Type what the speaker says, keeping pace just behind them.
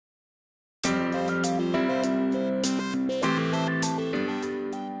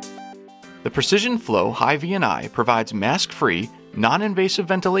The Precision Flow Hi-VNI provides mask-free, non-invasive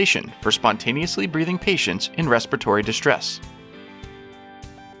ventilation for spontaneously breathing patients in respiratory distress.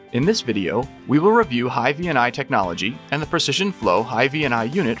 In this video, we will review Hi-VNI technology and the Precision Flow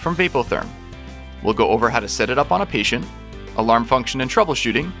Hi-VNI unit from Vapotherm. We'll go over how to set it up on a patient, alarm function and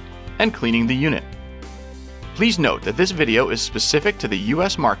troubleshooting, and cleaning the unit. Please note that this video is specific to the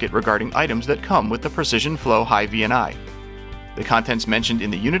US market regarding items that come with the Precision Flow Hi-VNI. The contents mentioned in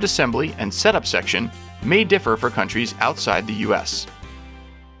the unit assembly and setup section may differ for countries outside the US.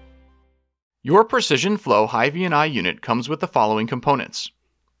 Your Precision Flow Hi-VNI unit comes with the following components: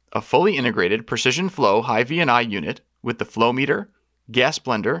 a fully integrated Precision Flow Hi-VNI unit with the flow meter, gas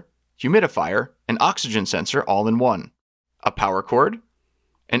blender, humidifier, and oxygen sensor all in one, a power cord,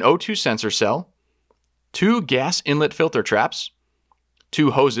 an O2 sensor cell, 2 gas inlet filter traps,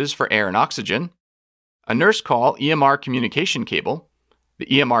 2 hoses for air and oxygen, a nurse call EMR communication cable. The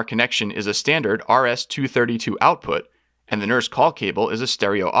EMR connection is a standard RS-232 output, and the nurse call cable is a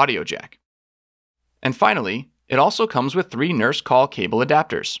stereo audio jack. And finally, it also comes with 3 nurse call cable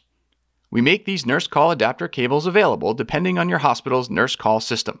adapters. We make these nurse call adapter cables available depending on your hospital's nurse call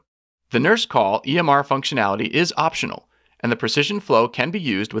system. The nurse call EMR functionality is optional, and the Precision Flow can be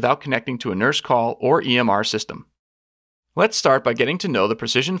used without connecting to a nurse call or EMR system. Let's start by getting to know the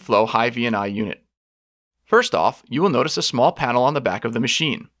Precision Flow Hi-VNI unit. First off, you will notice a small panel on the back of the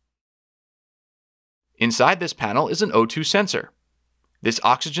machine. Inside this panel is an O2 sensor. This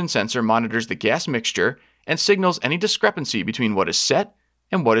oxygen sensor monitors the gas mixture and signals any discrepancy between what is set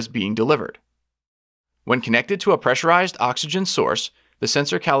and what is being delivered. When connected to a pressurized oxygen source, the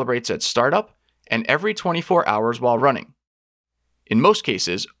sensor calibrates at startup and every 24 hours while running. In most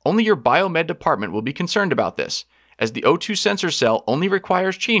cases, only your biomed department will be concerned about this, as the O2 sensor cell only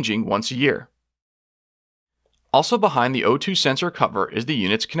requires changing once a year. Also behind the O2 sensor cover is the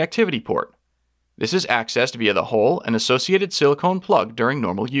unit's connectivity port. This is accessed via the hole and associated silicone plug during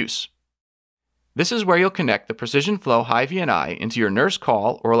normal use. This is where you'll connect the Precision Flow Hi-VNI into your nurse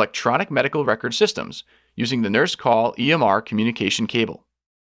call or electronic medical record systems using the nurse call EMR communication cable.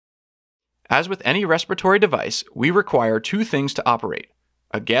 As with any respiratory device, we require 2 things to operate: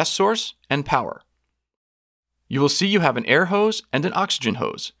 a gas source and power. You will see you have an air hose and an oxygen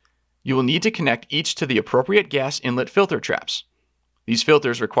hose. You will need to connect each to the appropriate gas inlet filter traps. These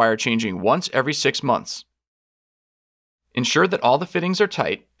filters require changing once every 6 months. Ensure that all the fittings are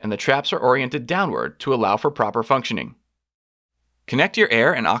tight and the traps are oriented downward to allow for proper functioning. Connect your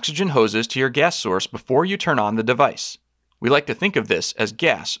air and oxygen hoses to your gas source before you turn on the device. We like to think of this as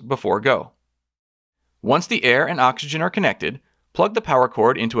gas before go. Once the air and oxygen are connected, plug the power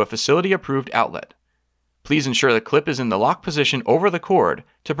cord into a facility-approved outlet. Please ensure the clip is in the lock position over the cord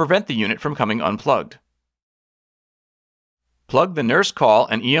to prevent the unit from coming unplugged. Plug the nurse call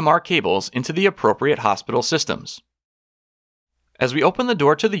and EMR cables into the appropriate hospital systems. As we open the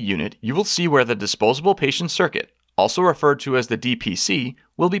door to the unit, you will see where the disposable patient circuit, also referred to as the DPC,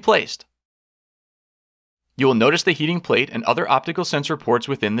 will be placed. You will notice the heating plate and other optical sensor ports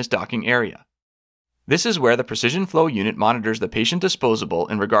within this docking area. This is where the Precision Flow unit monitors the patient disposable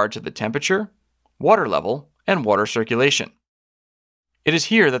in regard to the temperature, water level, and water circulation. It is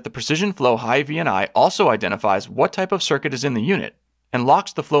here that the Precision Flow Hi-VNI also identifies what type of circuit is in the unit and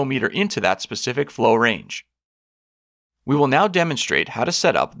locks the flow meter into that specific flow range. We will now demonstrate how to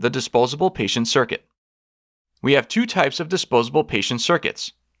set up the disposable patient circuit. We have 2 types of disposable patient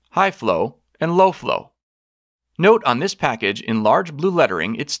circuits: high flow and low flow. Note on this package in large blue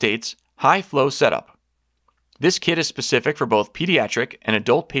lettering it states high flow setup. This kit is specific for both pediatric and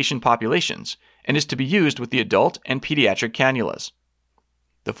adult patient populations and is to be used with the adult and pediatric cannulas.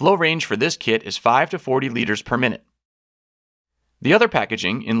 The flow range for this kit is 5 to 40 liters per minute. The other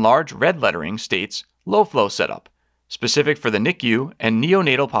packaging in large red lettering states low flow setup, specific for the NICU and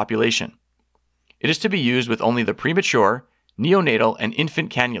neonatal population. It is to be used with only the premature, neonatal, and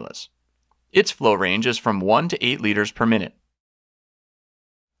infant cannulas. Its flow range is from 1 to 8 liters per minute.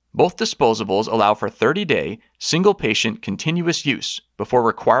 Both disposables allow for 30-day, single-patient continuous use before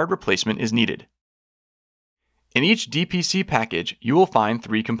required replacement is needed. In each DPC package, you will find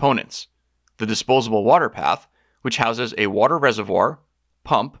 3 components: the disposable water path, which houses a water reservoir,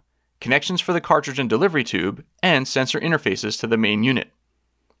 pump, connections for the cartridge and delivery tube, and sensor interfaces to the main unit;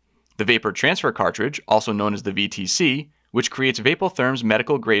 the vapor transfer cartridge, also known as the VTC, which creates Vapotherm's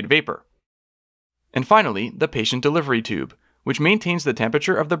medical-grade vapor; and finally, the patient delivery tube, which maintains the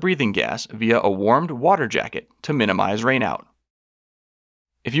temperature of the breathing gas via a warmed water jacket to minimize rainout.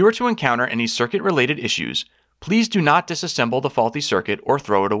 If you were to encounter any circuit-related issues, please do not disassemble the faulty circuit or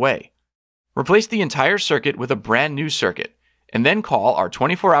throw it away. Replace the entire circuit with a brand new circuit and then call our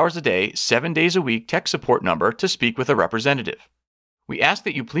 24 hours a day, 7 days a week tech support number to speak with a representative. We ask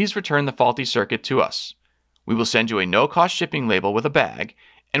that you please return the faulty circuit to us. We will send you a no-cost shipping label with a bag,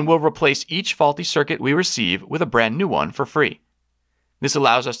 and we'll replace each faulty circuit we receive with a brand new one for free. This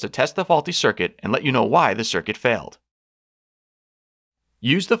allows us to test the faulty circuit and let you know why the circuit failed.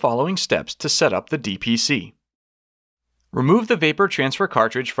 Use the following steps to set up the DPC. Remove the vapor transfer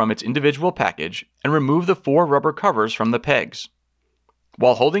cartridge from its individual package and remove the 4 rubber covers from the pegs.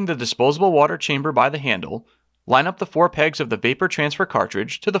 While holding the disposable water chamber by the handle, line up the 4 pegs of the vapor transfer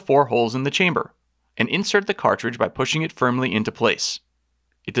cartridge to the 4 holes in the chamber and insert the cartridge by pushing it firmly into place.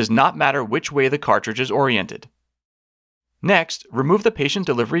 It does not matter which way the cartridge is oriented. Next, remove the patient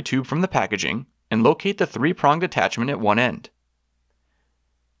delivery tube from the packaging and locate the 3-pronged attachment at one end.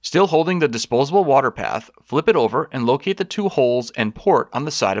 Still holding the disposable water path, flip it over and locate the 2 holes and port on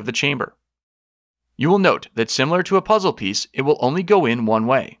the side of the chamber. You will note that similar to a puzzle piece, it will only go in one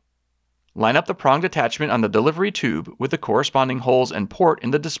way. Line up the pronged attachment on the delivery tube with the corresponding holes and port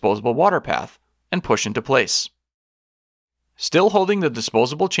in the disposable water path and push into place. Still holding the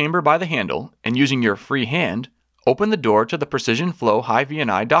disposable chamber by the handle and using your free hand, open the door to the Precision Flow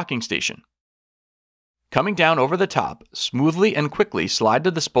Hi-VNI docking station. Coming down over the top, smoothly and quickly slide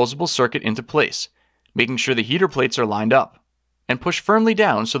the disposable circuit into place, making sure the heater plates are lined up, and push firmly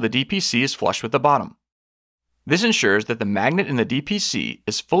down so the DPC is flush with the bottom. This ensures that the magnet in the DPC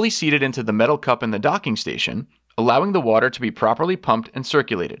is fully seated into the metal cup in the docking station, allowing the water to be properly pumped and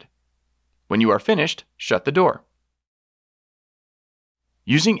circulated. When you are finished, shut the door.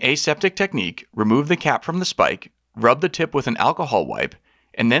 Using aseptic technique, remove the cap from the spike, rub the tip with an alcohol wipe,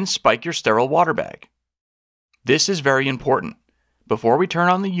 and then spike your sterile water bag. This is very important. Before we turn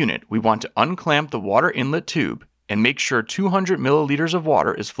on the unit, we want to unclamp the water inlet tube and make sure 200 milliliters of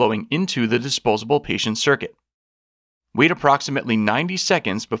water is flowing into the disposable patient circuit. Wait approximately 90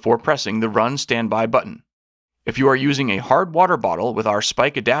 seconds before pressing the Run Standby button. If you are using a hard water bottle with our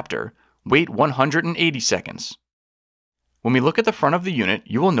spike adapter, wait 180 seconds. When we look at the front of the unit,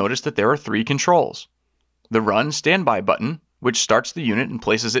 you will notice that there are 3 controls. The Run Standby button, which starts the unit and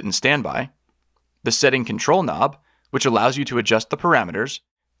places it in standby, the Setting Control knob, which allows you to adjust the parameters,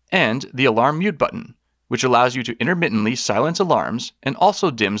 and the Alarm Mute button, which allows you to intermittently silence alarms and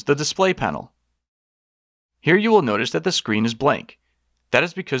also dims the display panel. Here you will notice that the screen is blank. That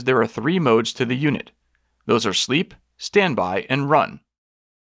is because there are 3 modes to the unit. Those are Sleep, Standby, and Run.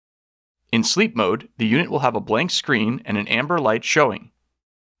 In Sleep mode, the unit will have a blank screen and an amber light showing.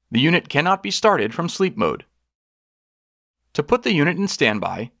 The unit cannot be started from Sleep mode. To put the unit in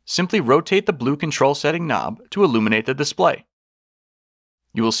standby, simply rotate the blue control setting knob to illuminate the display.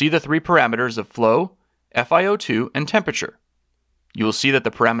 You will see the 3 parameters of flow, FiO2, and temperature. You will see that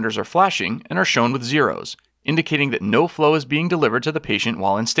the parameters are flashing and are shown with zeros, indicating that no flow is being delivered to the patient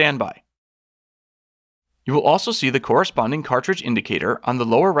while in standby. You will also see the corresponding cartridge indicator on the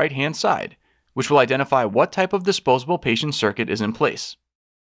lower right-hand side, which will identify what type of disposable patient circuit is in place.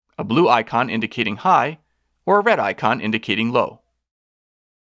 A blue icon indicating high, or a red icon indicating low.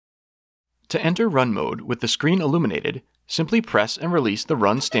 To enter Run mode with the screen illuminated, simply press and release the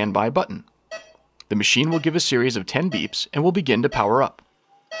Run Standby button. The machine will give a series of 10 beeps and will begin to power up.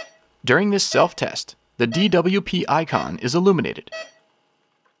 During this self-test, the DWP icon is illuminated.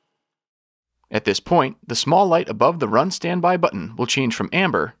 At this point, the small light above the Run Standby button will change from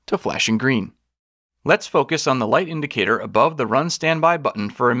amber to flashing green. Let's focus on the light indicator above the Run Standby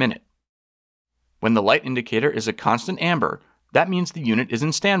button for a minute. When the light indicator is a constant amber, that means the unit is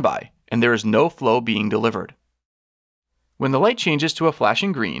in standby and there is no flow being delivered. When the light changes to a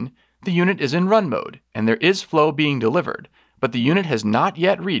flashing green, the unit is in Run mode and there is flow being delivered, but the unit has not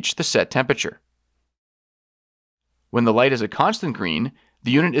yet reached the set temperature. When the light is a constant green,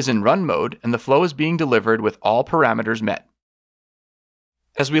 the unit is in Run mode and the flow is being delivered with all parameters met.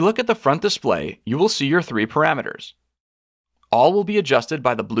 As we look at the front display, you will see your 3 parameters. All will be adjusted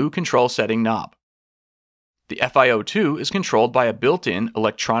by the blue control setting knob. The FiO2 is controlled by a built-in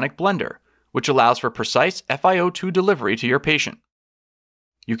electronic blender, which allows for precise FiO2 delivery to your patient.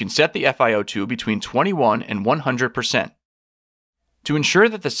 You can set the FiO2 between 21 and 100%. To ensure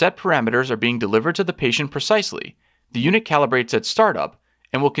that the set parameters are being delivered to the patient precisely, the unit calibrates at startup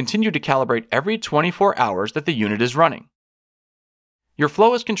and will continue to calibrate every 24 hours that the unit is running. Your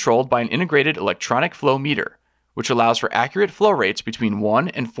flow is controlled by an integrated electronic flow meter, which allows for accurate flow rates between 1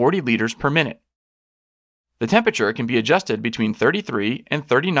 and 40 liters per minute. The temperature can be adjusted between 33 and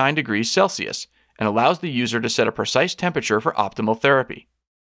 39 degrees Celsius and allows the user to set a precise temperature for optimal therapy.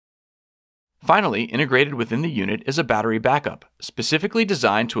 Finally, integrated within the unit is a battery backup, specifically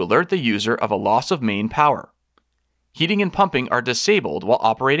designed to alert the user of a loss of main power. Heating and pumping are disabled while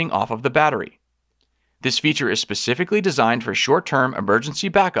operating off of the battery. This feature is specifically designed for short-term emergency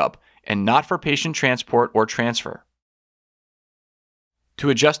backup and not for patient transport or transfer. To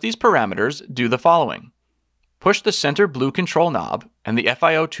adjust these parameters, do the following. Push the center blue control knob and the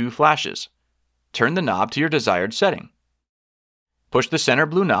FiO2 flashes. Turn the knob to your desired setting. Push the center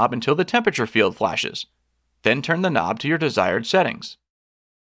blue knob until the temperature field flashes. Then turn the knob to your desired settings.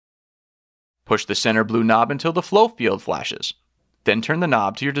 Push the center blue knob until the flow field flashes. Then turn the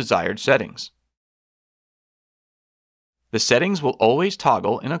knob to your desired settings. The settings will always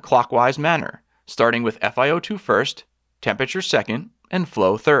toggle in a clockwise manner, starting with FiO2 first, temperature second, and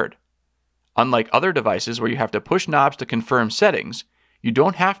flow third. Unlike other devices where you have to push knobs to confirm settings, you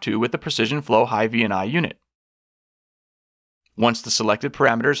don't have to with the Precision Flow Hi-VNI unit. Once the selected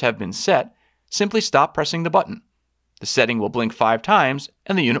parameters have been set, simply stop pressing the button. The setting will blink 5 times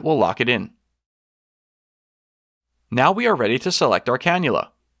and the unit will lock it in. Now we are ready to select our cannula.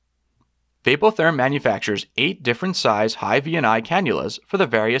 Vapotherm manufactures 8 different size Hi-VNI cannulas for the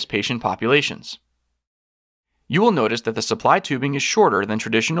various patient populations. You will notice that the supply tubing is shorter than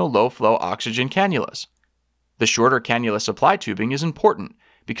traditional low-flow oxygen cannulas. The shorter cannula supply tubing is important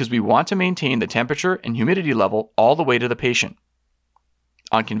because we want to maintain the temperature and humidity level all the way to the patient.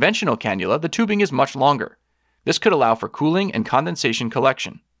 On conventional cannula, the tubing is much longer. This could allow for cooling and condensation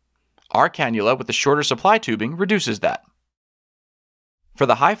collection. Our cannula with the shorter supply tubing reduces that. For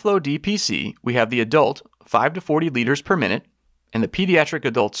the high-flow DPC, we have the adult 5 to 40 liters per minute and the pediatric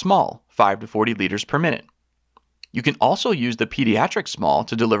adult small 5 to 40 liters per minute. You can also use the pediatric small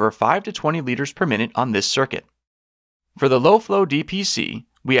to deliver 5 to 20 liters per minute on this circuit. For the low-flow DPC,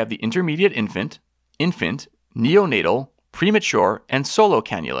 we have the intermediate infant, neonatal, premature, and solo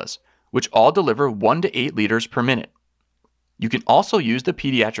cannulas, which all deliver 1 to 8 liters per minute. You can also use the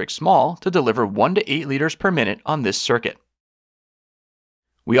pediatric small to deliver 1 to 8 liters per minute on this circuit.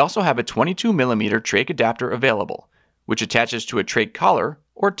 We also have a 22mm trach adapter available, which attaches to a trach collar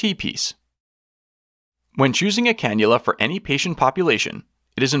or T-piece. When choosing a cannula for any patient population,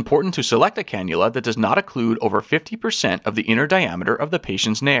 it is important to select a cannula that does not occlude over 50% of the inner diameter of the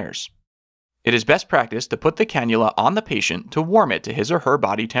patient's nares. It is best practice to put the cannula on the patient to warm it to his or her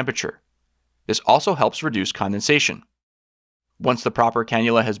body temperature. This also helps reduce condensation. Once the proper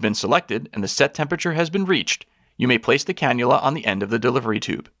cannula has been selected and the set temperature has been reached, you may place the cannula on the end of the delivery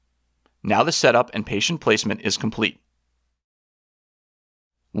tube. Now the setup and patient placement is complete.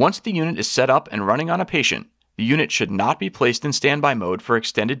 Once the unit is set up and running on a patient, the unit should not be placed in standby mode for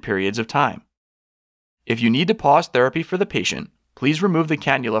extended periods of time. If you need to pause therapy for the patient, please remove the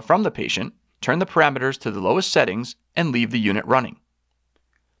cannula from the patient, turn the parameters to the lowest settings, and leave the unit running.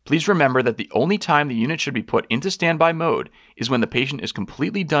 Please remember that the only time the unit should be put into standby mode is when the patient is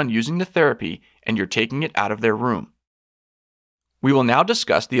completely done using the therapy and you're taking it out of their room. We will now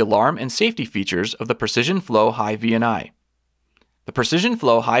discuss the alarm and safety features of the Precision Flow Hi-VNI. The Precision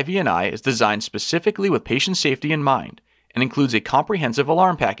Flow Hi-VNI is designed specifically with patient safety in mind and includes a comprehensive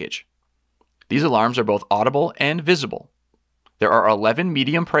alarm package. These alarms are both audible and visible. There are 11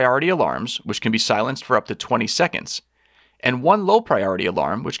 medium priority alarms, which can be silenced for up to 20 seconds, and 1 low priority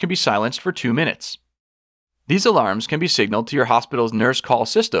alarm, which can be silenced for 2 minutes. These alarms can be signaled to your hospital's nurse call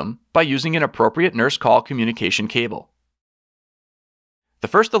system by using an appropriate nurse call communication cable. The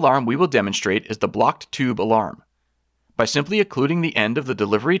first alarm we will demonstrate is the blocked tube alarm. By simply occluding the end of the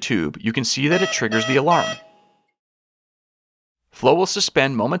delivery tube, you can see that it triggers the alarm. Flow will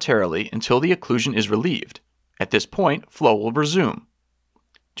suspend momentarily until the occlusion is relieved. At this point, flow will resume.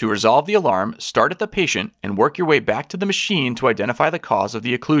 To resolve the alarm, start at the patient and work your way back to the machine to identify the cause of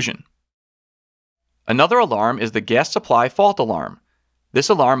the occlusion. Another alarm is the gas supply fault alarm. This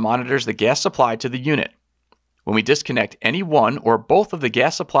alarm monitors the gas supply to the unit. When we disconnect any one or both of the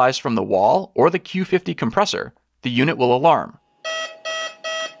gas supplies from the wall or the Q50 compressor, the unit will alarm.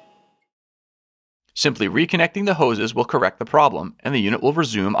 Simply reconnecting the hoses will correct the problem and the unit will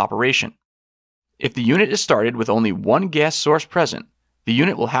resume operation. If the unit is started with only one gas source present, the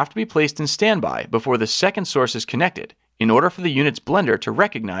unit will have to be placed in standby before the second source is connected in order for the unit's blender to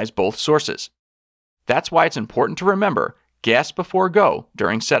recognize both sources. That's why it's important to remember gas before go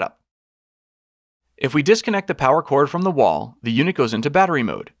during setup. If we disconnect the power cord from the wall, the unit goes into battery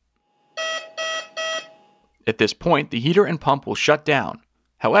mode. At this point, the heater and pump will shut down.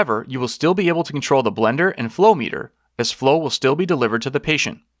 However, you will still be able to control the blender and flow meter, as flow will still be delivered to the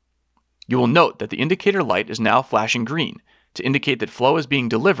patient. You will note that the indicator light is now flashing green to indicate that flow is being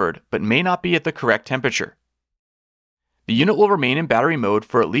delivered but may not be at the correct temperature. The unit will remain in battery mode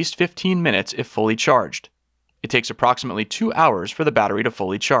for at least 15 minutes if fully charged. It takes approximately 2 hours for the battery to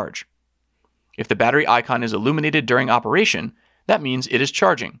fully charge. If the battery icon is illuminated during operation, that means it is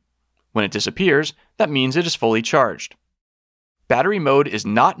charging. When it disappears, that means it is fully charged. Battery mode is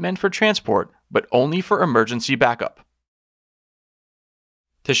not meant for transport, but only for emergency backup.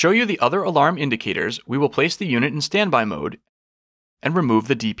 To show you the other alarm indicators, we will place the unit in standby mode and remove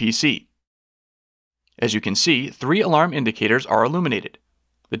the DPC. As you can see, 3 alarm indicators are illuminated.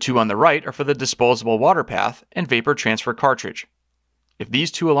 The 2 on the right are for the disposable water path and vapor transfer cartridge. If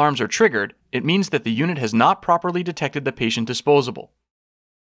these 2 alarms are triggered, it means that the unit has not properly detected the patient disposable.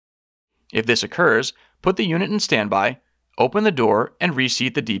 If this occurs, put the unit in standby, open the door, and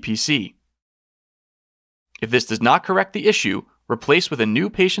reseat the DPC. If this does not correct the issue, replace with a new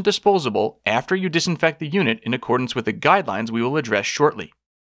patient disposable after you disinfect the unit in accordance with the guidelines we will address shortly.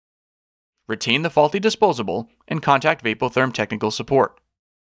 Retain the faulty disposable and contact Vapotherm technical support.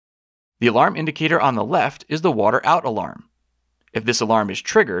 The alarm indicator on the left is the water out alarm. If this alarm is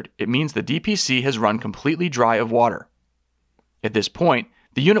triggered, it means the DPC has run completely dry of water. At this point,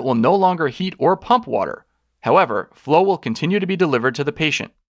 the unit will no longer heat or pump water. However, flow will continue to be delivered to the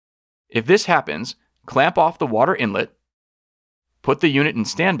patient. If this happens, clamp off the water inlet, put the unit in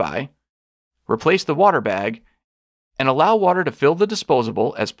standby, replace the water bag, and allow water to fill the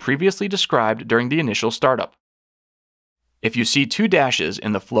disposable as previously described during the initial startup. If you see 2 dashes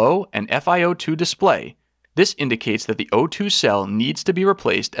in the flow and FiO2 display, this indicates that the O2 cell needs to be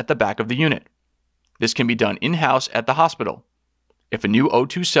replaced at the back of the unit. This can be done in-house at the hospital. If a new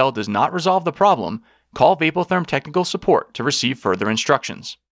O2 cell does not resolve the problem, call Vapotherm technical support to receive further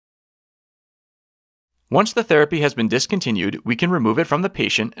instructions. Once the therapy has been discontinued, we can remove it from the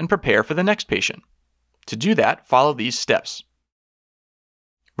patient and prepare for the next patient. To do that, follow these steps.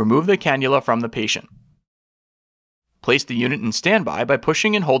 Remove the cannula from the patient. Place the unit in standby by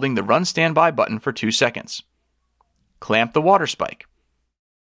pushing and holding the Run Standby button for 2 seconds. Clamp the water spike.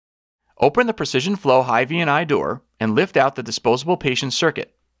 Open the Precision Flow Hi-VNI door and lift out the disposable patient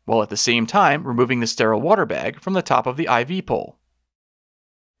circuit, while at the same time removing the sterile water bag from the top of the IV pole.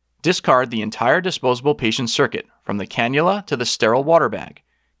 Discard the entire disposable patient circuit, from the cannula to the sterile water bag.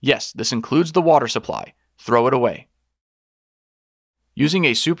 Yes, this includes the water supply. Throw it away. Using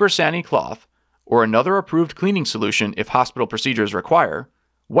a Super Sani cloth, or another approved cleaning solution if hospital procedures require,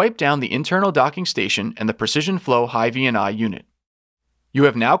 wipe down the internal docking station and the Precision Flow Hi-VNI unit. You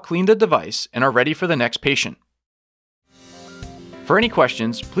have now cleaned the device and are ready for the next patient. For any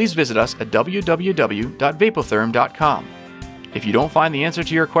questions, please visit us at www.vapotherm.com. If you don't find the answer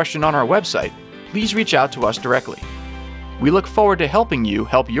to your question on our website, please reach out to us directly. We look forward to helping you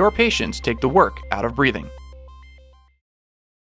help your patients take the work out of breathing.